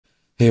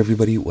Hey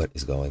everybody, what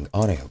is going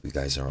on? I hope you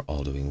guys are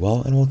all doing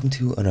well, and welcome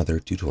to another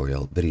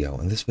tutorial video.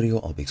 In this video,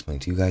 I'll be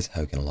explaining to you guys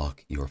how you can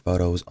lock your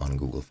photos on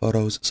Google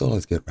Photos, so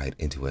let's get right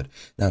into it.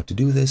 Now, to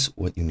do this,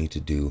 what you need to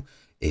do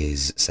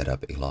is set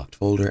up a locked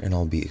folder, and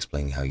I'll be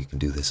explaining how you can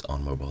do this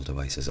on mobile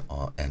devices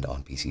and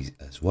on PCs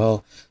as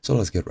well. So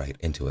let's get right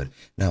into it.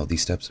 Now, the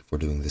steps for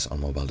doing this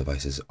on mobile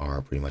devices are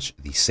pretty much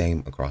the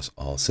same across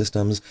all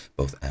systems,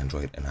 both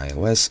Android and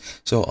iOS.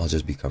 So I'll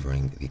just be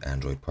covering the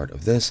Android part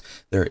of this.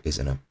 There is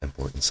an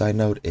important side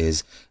note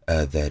is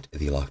that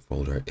the locked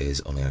folder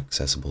is only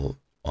accessible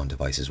on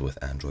devices with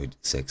Android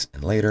 6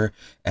 and later,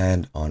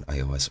 and on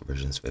iOS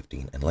versions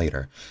 15 and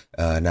later.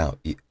 Now,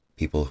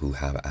 people who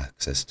have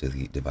access to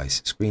the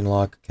device screen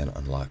lock can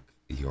unlock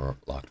your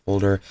locked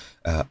folder,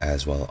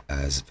 as well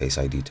as Face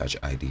ID, Touch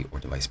ID, or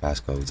device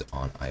passcodes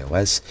on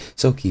iOS.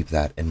 So keep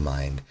that in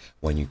mind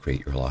when you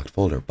create your locked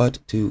folder. But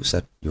to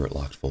set your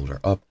locked folder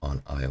up on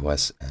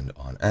iOS and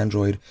on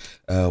Android,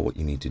 what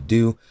you need to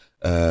do,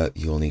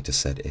 you'll need to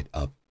set it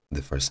up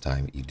the first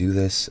time you do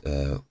this.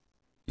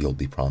 You'll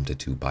be prompted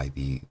to by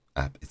the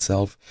app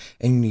itself,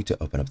 and you need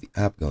to open up the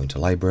app, go into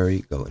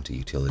library, go into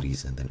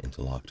utilities, and then into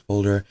locked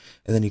folder,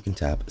 and then you can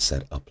tap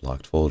set up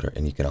locked folder,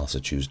 and you can also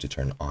choose to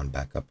turn on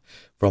backup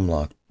from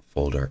locked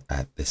folder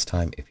at this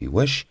time if you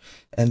wish.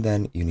 And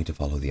then you need to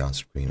follow the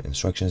on-screen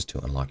instructions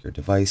to unlock your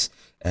device,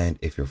 and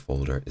if your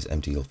folder is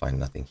empty, you'll find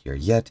nothing here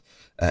yet.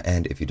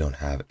 And if you don't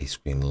have a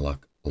screen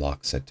lock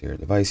set to your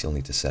device, you'll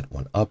need to set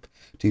one up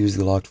to use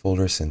the locked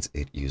folder, since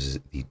it uses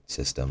the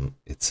system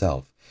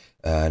itself.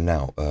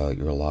 Now,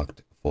 your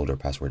locked folder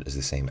password is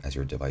the same as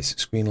your device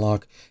screen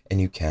lock,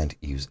 and you can't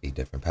use a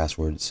different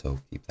password, so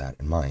keep that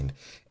in mind.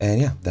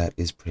 And yeah, that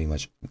is pretty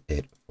much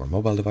it for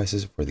mobile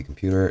devices. For the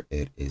computer,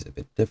 it is a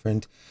bit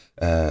different.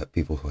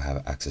 People who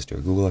have access to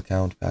your Google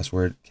account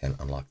password can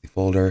unlock the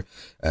folder.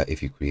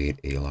 If you create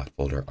a locked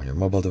folder on your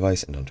mobile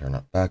device and don't turn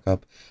on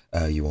backup,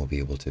 you won't be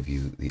able to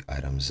view the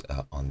items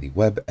on the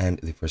web, and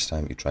the first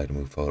time you try to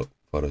move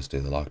photos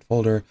to the locked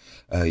folder,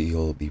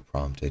 you'll be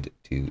prompted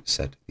to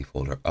set the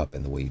folder up.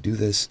 And the way you do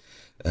this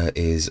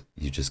is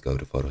you just go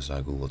to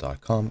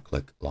photos.google.com,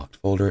 click locked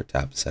folder,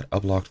 tap set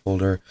up locked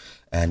folder,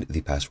 and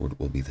the password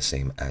will be the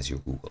same as your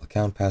Google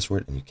account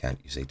password, and you can't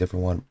use a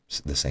different one,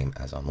 the same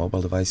as on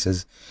mobile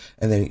devices.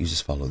 And then you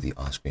just follow the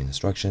on-screen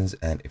instructions,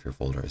 and if your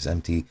folder is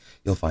empty,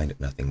 you'll find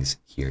nothing's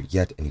here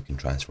yet, and you can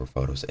transfer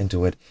photos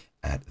into it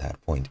at that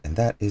point. And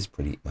that is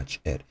pretty much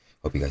it.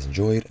 Hope you guys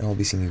enjoyed, and I'll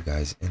be seeing you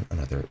guys in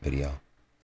another video.